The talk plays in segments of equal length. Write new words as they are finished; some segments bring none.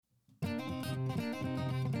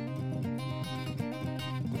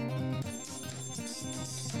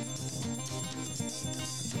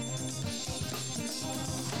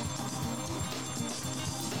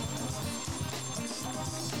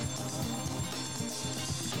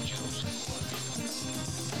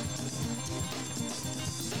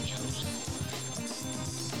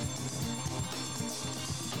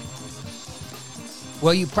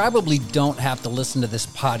Well, you probably don't have to listen to this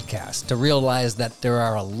podcast to realize that there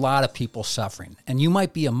are a lot of people suffering, and you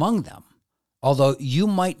might be among them, although you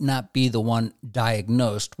might not be the one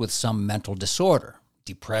diagnosed with some mental disorder,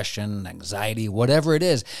 depression, anxiety, whatever it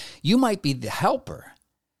is. You might be the helper.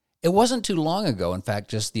 It wasn't too long ago, in fact,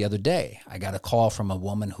 just the other day, I got a call from a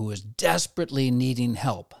woman who was desperately needing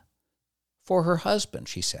help for her husband,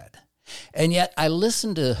 she said. And yet I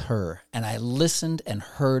listened to her, and I listened and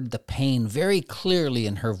heard the pain very clearly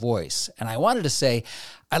in her voice. And I wanted to say,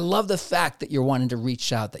 I love the fact that you're wanting to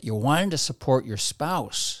reach out, that you're wanting to support your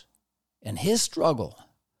spouse and his struggle.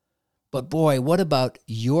 But boy, what about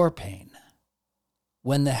your pain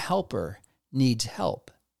when the helper needs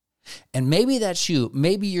help? And maybe that's you.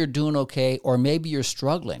 Maybe you're doing okay, or maybe you're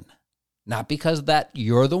struggling. Not because that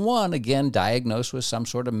you're the one, again, diagnosed with some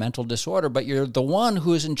sort of mental disorder, but you're the one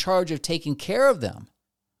who is in charge of taking care of them,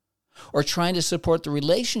 or trying to support the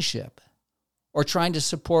relationship, or trying to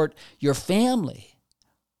support your family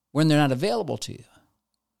when they're not available to you.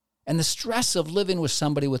 And the stress of living with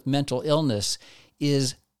somebody with mental illness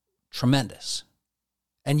is tremendous.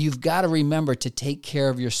 And you've got to remember to take care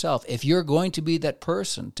of yourself. If you're going to be that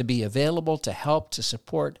person, to be available, to help, to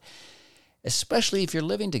support, especially if you're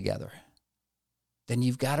living together, then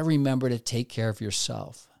you've got to remember to take care of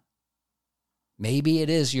yourself. Maybe it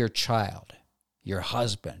is your child, your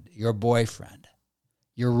husband, your boyfriend,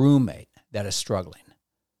 your roommate that is struggling.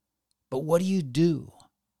 But what do you do?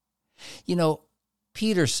 You know,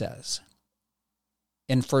 Peter says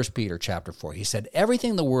in 1 Peter chapter 4, he said,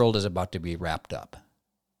 everything in the world is about to be wrapped up.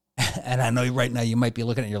 And I know right now you might be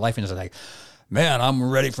looking at your life and it's like, man, I'm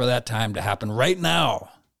ready for that time to happen right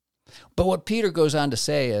now. But what Peter goes on to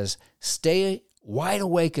say is, stay wide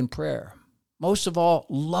awake in prayer. Most of all,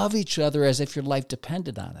 love each other as if your life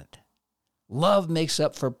depended on it. Love makes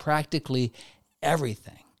up for practically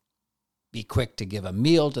everything. Be quick to give a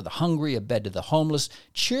meal to the hungry, a bed to the homeless,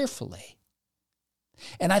 cheerfully.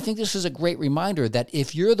 And I think this is a great reminder that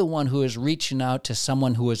if you're the one who is reaching out to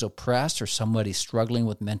someone who is oppressed or somebody struggling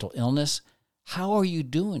with mental illness, how are you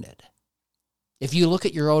doing it? If you look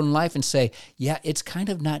at your own life and say, yeah, it's kind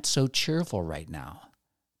of not so cheerful right now,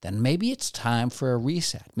 then maybe it's time for a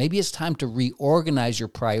reset. Maybe it's time to reorganize your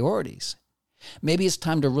priorities. Maybe it's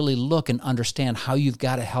time to really look and understand how you've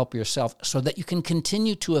got to help yourself so that you can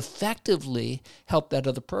continue to effectively help that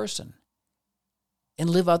other person and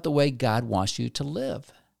live out the way God wants you to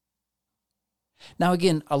live. Now,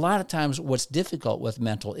 again, a lot of times what's difficult with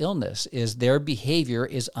mental illness is their behavior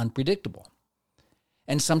is unpredictable.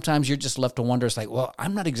 And sometimes you're just left to wonder, it's like, well,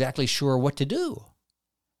 I'm not exactly sure what to do.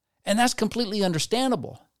 And that's completely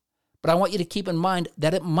understandable. But I want you to keep in mind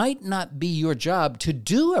that it might not be your job to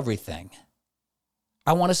do everything.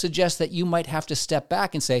 I want to suggest that you might have to step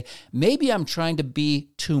back and say, maybe I'm trying to be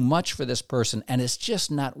too much for this person and it's just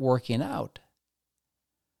not working out.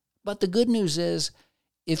 But the good news is,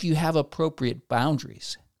 if you have appropriate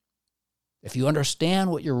boundaries, if you understand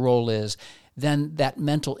what your role is, then that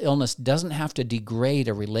mental illness doesn't have to degrade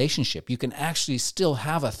a relationship. You can actually still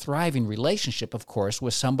have a thriving relationship, of course,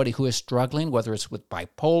 with somebody who is struggling, whether it's with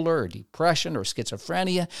bipolar or depression or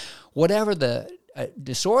schizophrenia, whatever the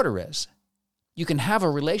disorder is. You can have a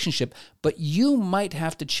relationship, but you might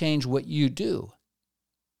have to change what you do.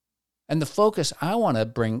 And the focus I want to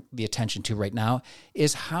bring the attention to right now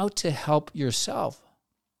is how to help yourself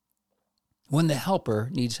when the helper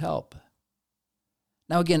needs help.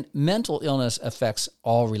 Now, again, mental illness affects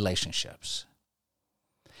all relationships.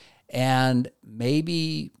 And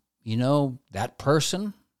maybe, that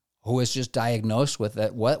person who is just diagnosed with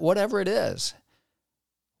that, whatever it is,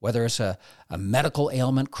 whether it's a medical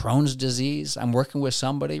ailment, Crohn's disease. I'm working with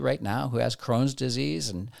somebody right now who has Crohn's disease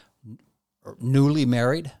and newly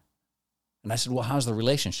married. And I said, well, how's the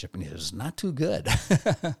relationship? And he says, not too good.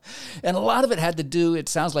 And a lot of it had to do, it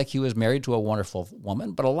sounds like he was married to a wonderful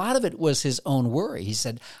woman, but a lot of it was his own worry. He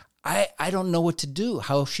said, I don't know what to do,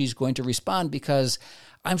 how she's going to respond because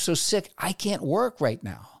I'm so sick. I can't work right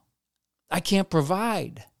now. I can't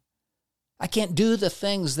provide. I can't do the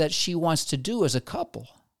things that she wants to do as a couple.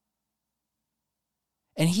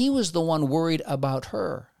 And he was the one worried about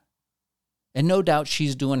her. And no doubt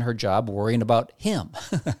she's doing her job worrying about him.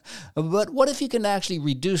 But what if you can actually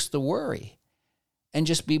reduce the worry and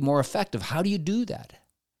just be more effective? How do you do that?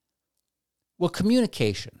 Well,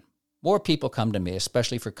 communication. More people come to me,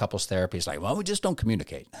 especially for couples therapy. It's like, well, we just don't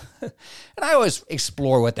communicate. And I always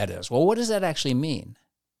explore what that is. Well, what does that actually mean?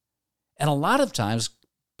 And a lot of times,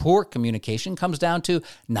 poor communication comes down to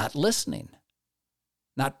not listening,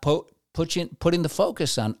 not putting the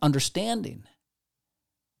focus on understanding.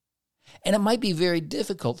 And it might be very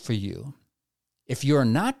difficult for you If you're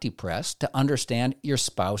not depressed, to understand your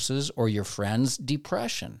spouse's or your friend's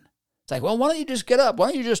depression. It's like, well, why don't you just get up? Why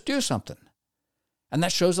don't you just do something? And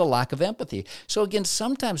that shows a lack of empathy. So again,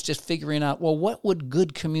 sometimes just figuring out, well, what would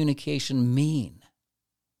good communication mean?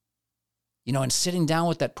 And sitting down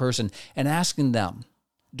with that person and asking them,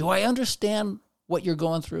 do I understand what you're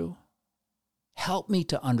going through? Help me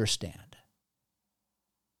to understand.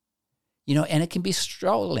 And it can be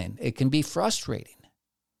struggling. It can be frustrating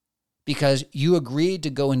because you agreed to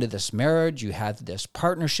go into this marriage, you have this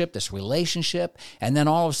partnership, this relationship, and then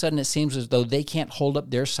all of a sudden it seems as though they can't hold up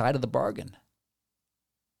their side of the bargain.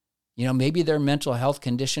 Maybe their mental health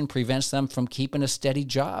condition prevents them from keeping a steady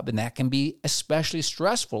job, and that can be especially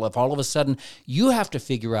stressful if all of a sudden you have to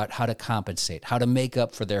figure out how to compensate, how to make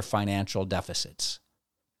up for their financial deficits.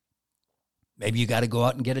 Maybe you got to go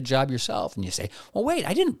out and get a job yourself, and you say, well, wait,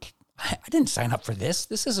 I didn't sign up for this.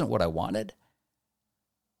 This isn't what I wanted.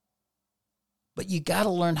 But you got to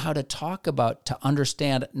learn how to to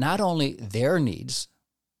understand not only their needs,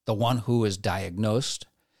 the one who is diagnosed,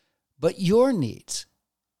 but your needs.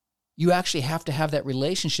 You actually have to have that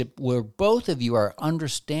relationship where both of you are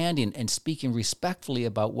understanding and speaking respectfully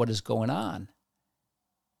about what is going on.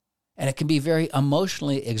 And it can be very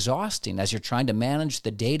emotionally exhausting as you're trying to manage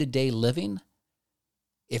the day-to-day living.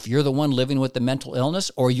 If you're the one living with the mental illness,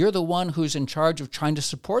 or you're the one who's in charge of trying to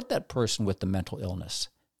support that person with the mental illness.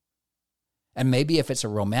 And maybe if it's a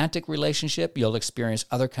romantic relationship, you'll experience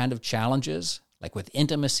other kind of challenges, like with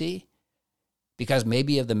intimacy, because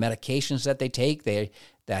maybe of the medications that they take, they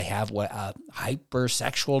have a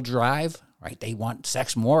hypersexual drive, right? They want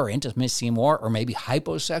sex more or intimacy more, or maybe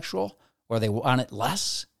hyposexual, or they want it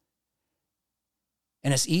less.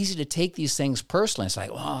 And it's easy to take these things personally. It's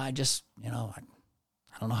like, well, I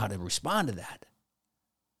don't know how to respond to that.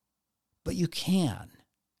 But you can.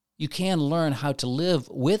 You can learn how to live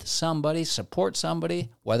with somebody, support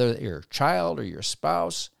somebody, whether your child or your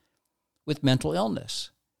spouse, with mental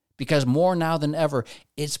illness. Because more now than ever,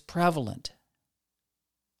 it's prevalent.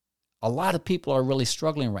 A lot of people are really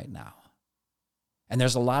struggling right now. And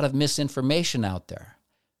there's a lot of misinformation out there.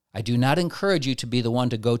 I do not encourage you to be the one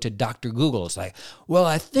to go to Dr. Google. It's like, well,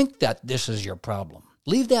 I think that this is your problem.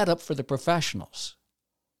 Leave that up for the professionals.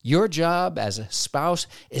 Your job as a spouse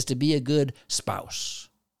is to be a good spouse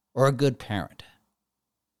or a good parent,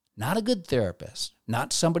 not a good therapist,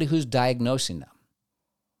 not somebody who's diagnosing them.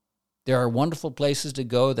 There are wonderful places to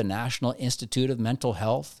go, the National Institute of Mental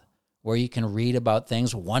Health, where you can read about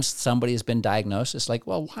things once somebody has been diagnosed. It's like,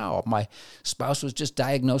 well, wow, my spouse was just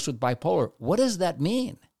diagnosed with bipolar. What does that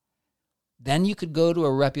mean? Then you could go to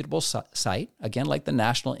a reputable site, again, like the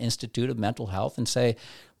National Institute of Mental Health, and say,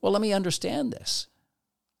 well, let me understand this.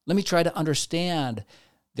 Let me try to understand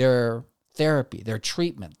their therapy, their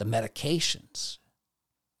treatment, the medications.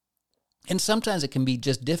 And sometimes it can be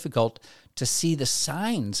just difficult to see the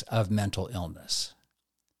signs of mental illness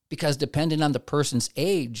because depending on the person's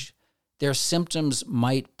age, their symptoms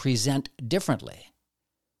might present differently.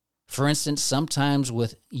 For instance, sometimes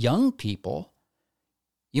with young people,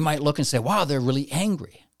 you might look and say, wow, they're really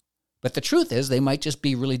angry. But the truth is they might just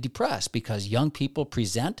be really depressed because young people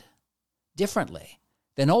present differently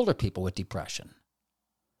than older people with depression.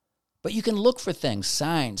 But you can look for things,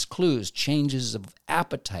 signs, clues, changes of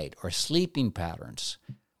appetite or sleeping patterns,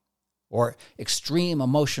 or extreme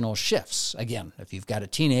emotional shifts. Again, if you've got a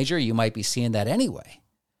teenager, you might be seeing that anyway.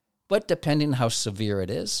 But depending on how severe it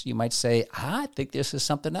is, you might say, I think this is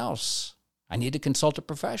something else. I need to consult a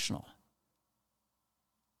professional.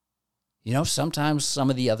 Sometimes some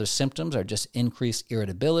of the other symptoms are just increased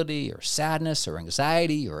irritability or sadness or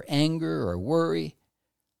anxiety or anger or worry.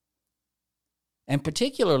 And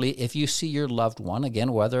particularly if you see your loved one,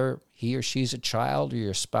 again, whether he or she's a child or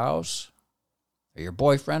your spouse or your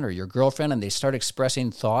boyfriend or your girlfriend, and they start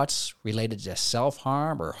expressing thoughts related to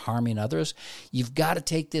self-harm or harming others, you've got to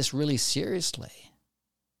take this really seriously.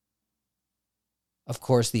 Of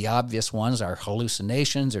course, the obvious ones are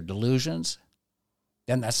hallucinations or delusions.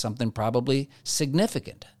 Then that's something probably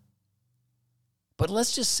significant. But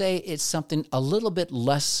let's just say it's something a little bit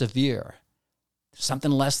less severe,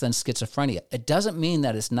 something less than schizophrenia. It doesn't mean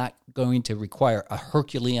that it's not going to require a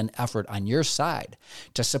Herculean effort on your side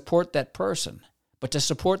to support that person. But to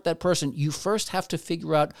support that person, you first have to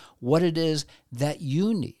figure out what it is that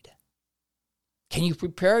you need. Can you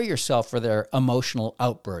prepare yourself for their emotional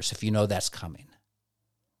outbursts if you know that's coming?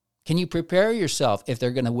 Can you prepare yourself if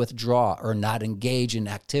they're going to withdraw or not engage in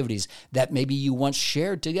activities that maybe you once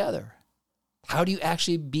shared together? How do you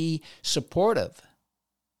actually be supportive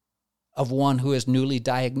of one who is newly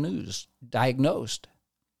diagnosed?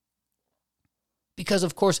 Because,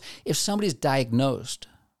 of course, if somebody's diagnosed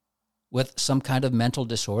with some kind of mental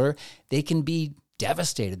disorder, they can be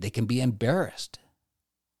devastated. They can be embarrassed.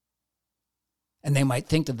 And they might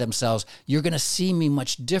think to themselves, you're going to see me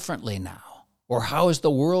much differently now. Or how is the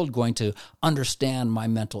world going to understand my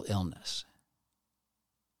mental illness?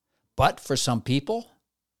 But for some people,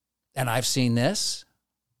 and I've seen this,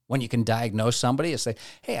 when you can diagnose somebody and say,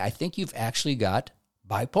 hey, I think you've actually got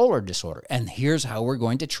bipolar disorder, and here's how we're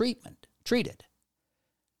going to treat it.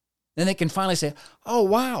 Then they can finally say, oh,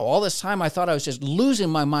 wow, all this time I thought I was just losing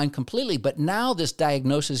my mind completely, but now this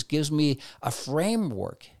diagnosis gives me a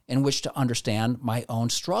framework in which to understand my own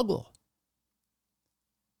struggle.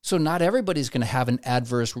 So not everybody's going to have an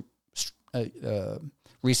adverse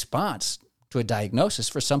response to a diagnosis.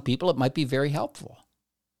 For some people, it might be very helpful.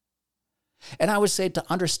 And I would say to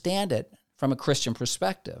understand it from a Christian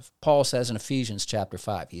perspective, Paul says in Ephesians chapter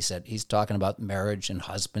 5, he's talking about marriage and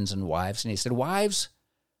husbands and wives, and he said, wives,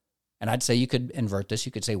 and I'd say you could invert this,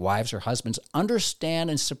 you could say wives or husbands, understand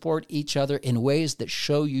and support each other in ways that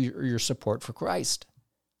show you your support for Christ.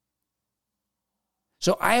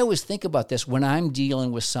 So I always think about this when I'm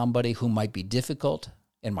dealing with somebody who might be difficult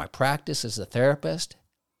in my practice as a therapist.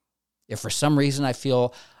 If for some reason I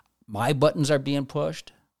feel my buttons are being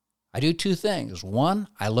pushed, I do two things. One,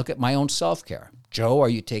 I look at my own self-care. Joe, are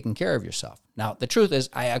you taking care of yourself? Now, the truth is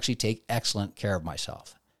I actually take excellent care of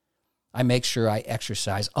myself. I make sure I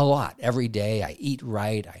exercise a lot every day. I eat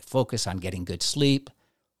right. I focus on getting good sleep.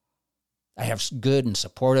 I have good and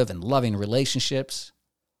supportive and loving relationships.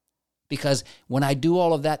 Because when I do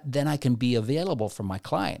all of that, then I can be available for my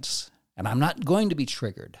clients. And I'm not going to be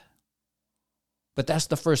triggered. But that's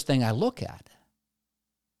the first thing I look at.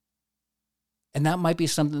 And that might be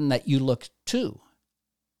something that you look to.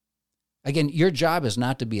 Again, your job is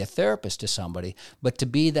not to be a therapist to somebody, but to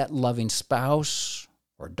be that loving spouse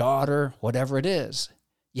or daughter, whatever it is.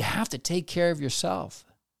 You have to take care of yourself.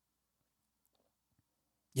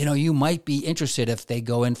 You know, you might be interested if they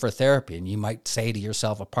go in for therapy, and you might say to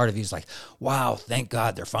yourself, a part of you is like, wow, thank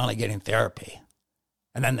God they're finally getting therapy.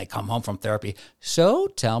 And then they come home from therapy. So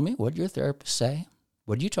tell me, what did your therapist say?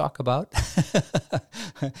 What do you talk about?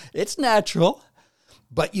 It's natural,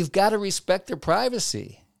 but you've got to respect their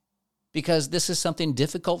privacy because this is something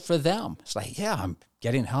difficult for them. It's like, yeah, I'm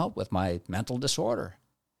getting help with my mental disorder.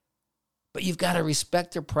 But you've got to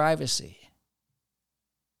respect their privacy.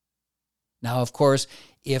 Now, of course,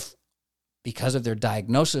 if because of their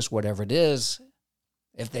diagnosis, whatever it is,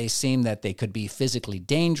 if they seem that they could be physically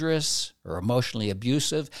dangerous or emotionally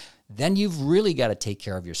abusive, then you've really got to take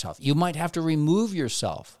care of yourself. You might have to remove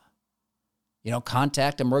yourself.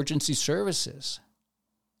 Contact emergency services.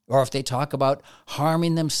 Or if they talk about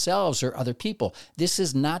harming themselves or other people, this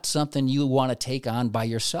is not something you want to take on by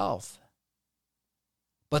yourself.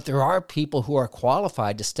 But there are people who are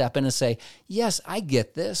qualified to step in and say, yes, I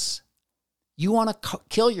get this. You want to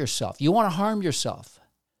kill yourself. You want to harm yourself.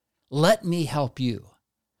 Let me help you.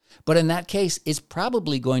 But in that case, it's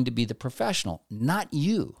probably going to be the professional, not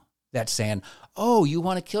you, that's saying, oh, you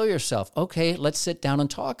want to kill yourself. Okay, let's sit down and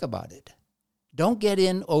talk about it. Don't get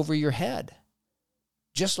in over your head.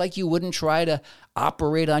 Just like you wouldn't try to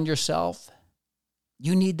operate on yourself,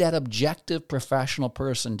 you need that objective professional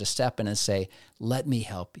person to step in and say, let me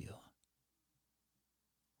help you.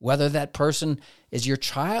 Whether that person is your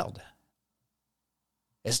child.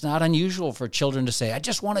 It's not unusual for children to say, I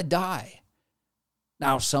just want to die.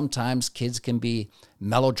 Now, sometimes kids can be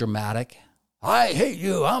melodramatic. I hate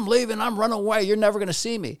you. I'm leaving. I'm running away. You're never going to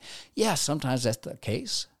see me. Yeah, sometimes that's the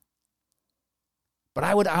case. But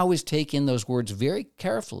I would always take in those words very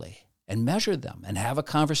carefully and measure them and have a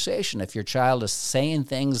conversation if your child is saying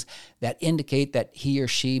things that indicate that he or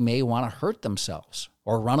she may want to hurt themselves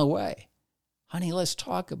or run away. Honey, let's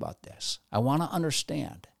talk about this. I want to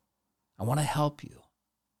understand. I want to help you.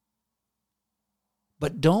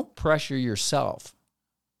 But don't pressure yourself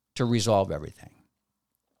to resolve everything.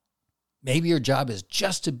 Maybe your job is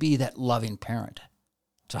just to be that loving parent,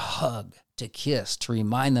 to hug, to kiss, to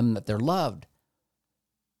remind them that they're loved.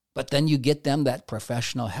 But then you get them that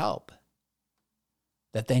professional help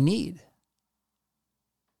that they need.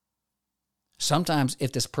 Sometimes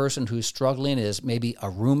if this person who's struggling is maybe a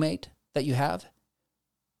roommate that you have,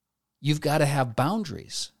 you've got to have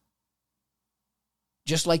boundaries.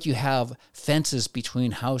 Just like you have fences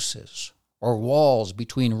between houses or walls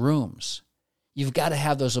between rooms, you've got to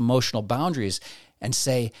have those emotional boundaries and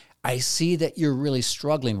say, I see that you're really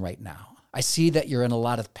struggling right now. I see that you're in a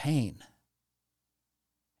lot of pain.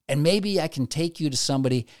 And maybe I can take you to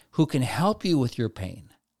somebody who can help you with your pain.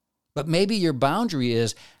 But maybe your boundary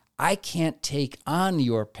is, I can't take on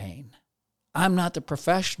your pain. I'm not the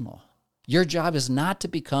professional. Your job is not to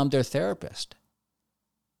become their therapist.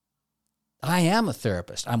 I am a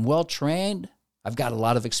therapist. I'm well trained. I've got a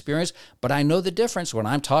lot of experience, but I know the difference when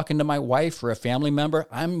I'm talking to my wife or a family member.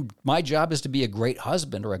 My job is to be a great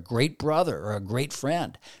husband or a great brother or a great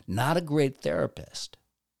friend, not a great therapist.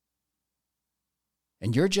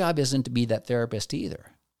 And your job isn't to be that therapist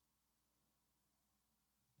either.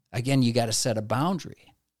 Again, you got to set a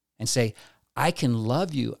boundary and say, I can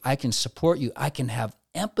love you. I can support you. I can have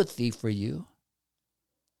empathy for you.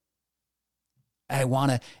 I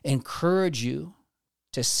want to encourage you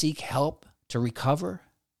to seek help to recover.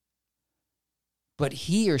 But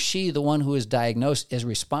he or she, the one who is diagnosed, is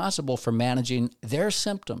responsible for managing their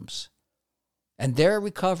symptoms and their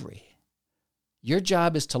recovery. Your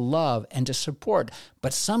job is to love and to support,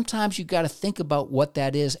 but sometimes you got to think about what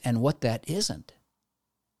that is and what that isn't.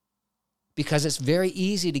 Because it's very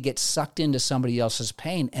easy to get sucked into somebody else's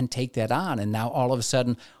pain and take that on. And now all of a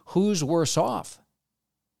sudden, who's worse off?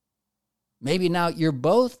 Maybe now you're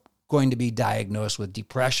both going to be diagnosed with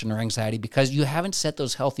depression or anxiety because you haven't set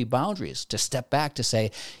those healthy boundaries to step back to say,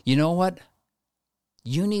 you know what?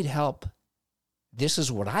 You need help. This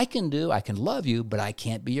is what I can do. I can love you, but I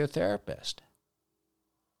can't be your therapist.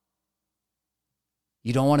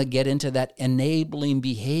 You don't want to get into that enabling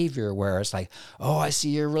behavior where it's like, oh, I see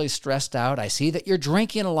you're really stressed out. I see that you're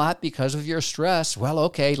drinking a lot because of your stress. Well,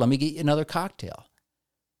 okay, let me get you another cocktail.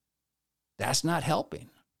 That's not helping.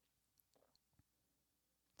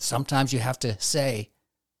 Sometimes you have to say,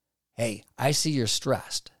 hey, I see you're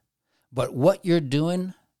stressed, but what you're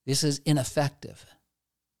doing, this is ineffective.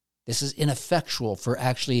 This is ineffectual for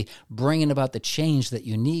actually bringing about the change that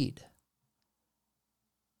you need.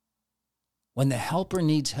 When the helper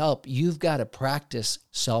needs help, you've got to practice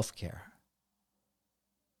self-care.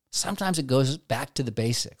 Sometimes it goes back to the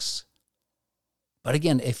basics. But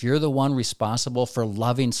again, if you're the one responsible for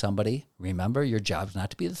loving somebody, remember, your job's not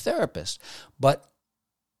to be the therapist, but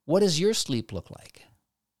what does your sleep look like?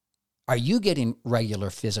 Are you getting regular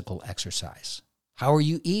physical exercise? How are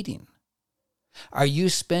you eating? Are you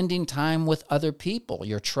spending time with other people,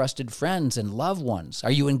 your trusted friends and loved ones?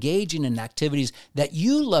 Are you engaging in activities that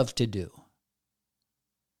you love to do?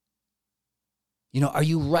 Are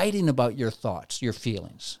you writing about your thoughts, your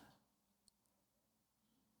feelings?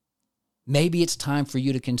 Maybe it's time for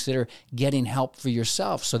you to consider getting help for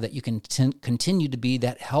yourself so that you can continue to be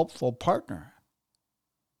that helpful partner.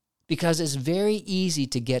 Because it's very easy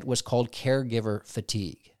to get what's called caregiver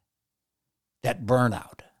fatigue, that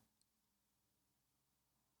burnout.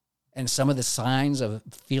 And some of the signs of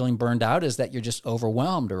feeling burned out is that you're just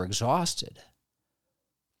overwhelmed or exhausted.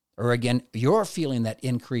 Or again, you're feeling that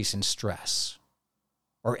increase in stress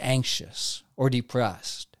or anxious or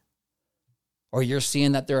depressed. Or you're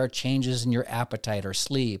seeing that there are changes in your appetite or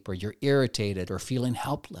sleep, or you're irritated or feeling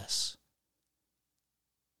helpless.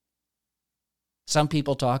 Some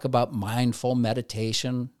people talk about mindful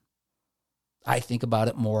meditation. I think about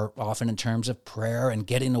it more often in terms of prayer and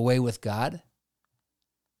getting away with God.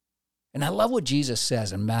 And I love what Jesus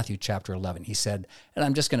says in Matthew chapter 11. He said, and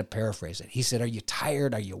I'm just going to paraphrase it. He said, are you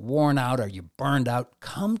tired? Are you worn out? Are you burned out?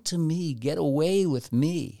 Come to me, get away with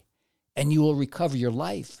me, and you will recover your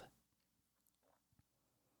life.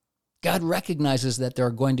 God recognizes that there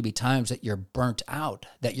are going to be times that you're burnt out,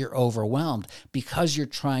 that you're overwhelmed because you're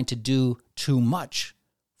trying to do too much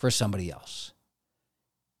for somebody else.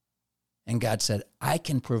 And God said, I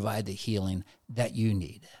can provide the healing that you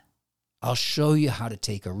need. I'll show you how to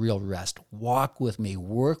take a real rest. Walk with me,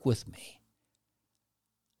 work with me.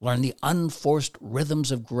 Learn the unforced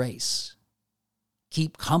rhythms of grace.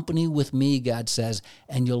 Keep company with me, God says,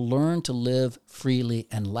 and you'll learn to live freely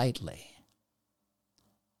and lightly.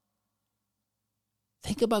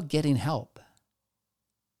 Think about getting help.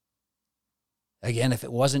 Again, if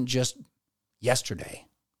it wasn't just yesterday,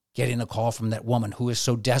 getting a call from that woman who is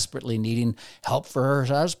so desperately needing help for her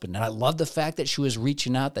husband. And I love the fact that she was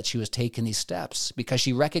reaching out, that she was taking these steps because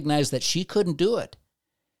she recognized that she couldn't do it.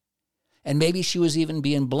 And maybe she was even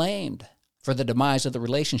being blamed for the demise of the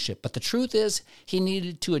relationship. But the truth is, he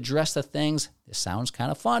needed to address the things. This sounds kind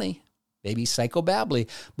of funny, maybe psychobabbly,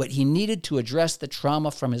 but he needed to address the trauma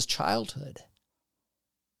from his childhood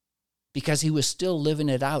because he was still living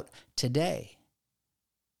it out today.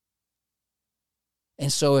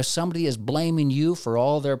 And so if somebody is blaming you for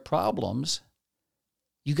all their problems,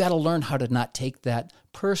 you got to learn how to not take that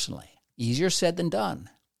personally. Easier said than done.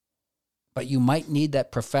 But you might need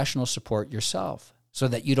that professional support yourself so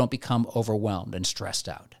that you don't become overwhelmed and stressed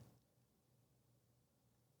out.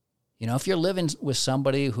 You know, if you're living with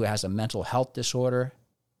somebody who has a mental health disorder,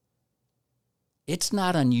 it's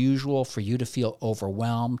not unusual for you to feel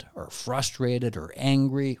overwhelmed or frustrated or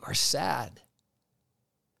angry or sad.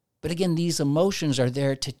 But again, these emotions are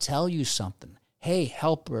there to tell you something. Hey,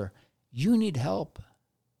 helper, you need help.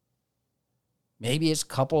 Maybe it's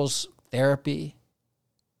couples therapy.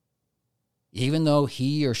 Even though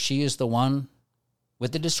he or she is the one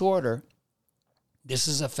with the disorder, this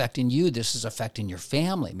is affecting you. This is affecting your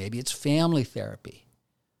family. Maybe it's family therapy.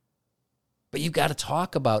 But you've got to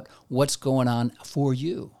talk about what's going on for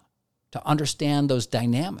you to understand those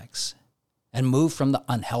dynamics and move from the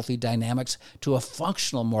unhealthy dynamics to a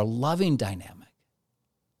functional, more loving dynamic.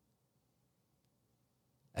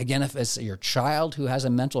 Again, if it's your child who has a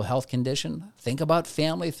mental health condition, think about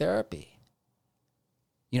family therapy.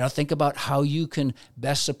 Think about how you can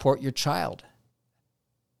best support your child.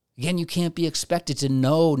 Again, you can't be expected to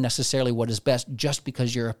know necessarily what is best just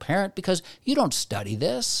because you're a parent, because you don't study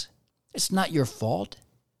this. It's not your fault.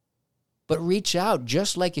 But reach out,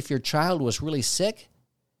 just like if your child was really sick,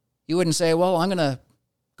 you wouldn't say, well, I'm going to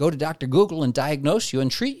go to Dr. Google and diagnose you and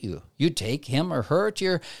treat you. You'd take him or her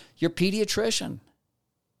to your pediatrician.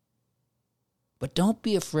 But don't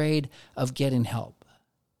be afraid of getting help.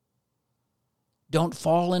 Don't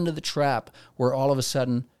fall into the trap where all of a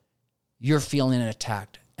sudden you're feeling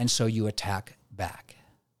attacked, and so you attack back.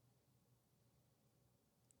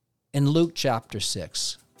 In Luke chapter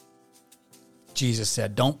 6, Jesus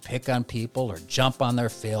said, don't pick on people or jump on their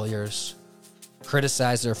failures,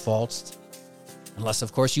 criticize their faults, unless,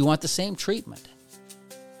 of course, you want the same treatment.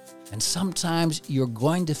 And sometimes you're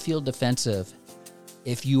going to feel defensive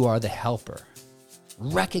if you are the helper.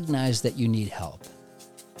 Recognize that you need help.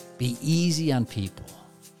 Be easy on people.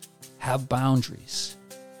 Have boundaries.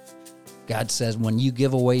 God says when you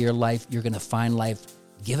give away your life, you're going to find life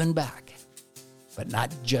given back, but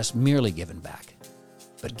not just merely given back,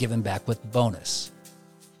 but given back with bonus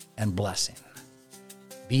and blessing.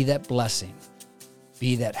 Be that blessing.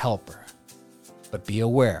 Be that helper. But be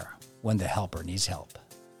aware when the helper needs help.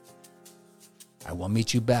 I will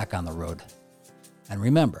meet you back on the road. And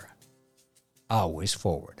remember, always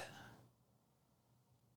forward.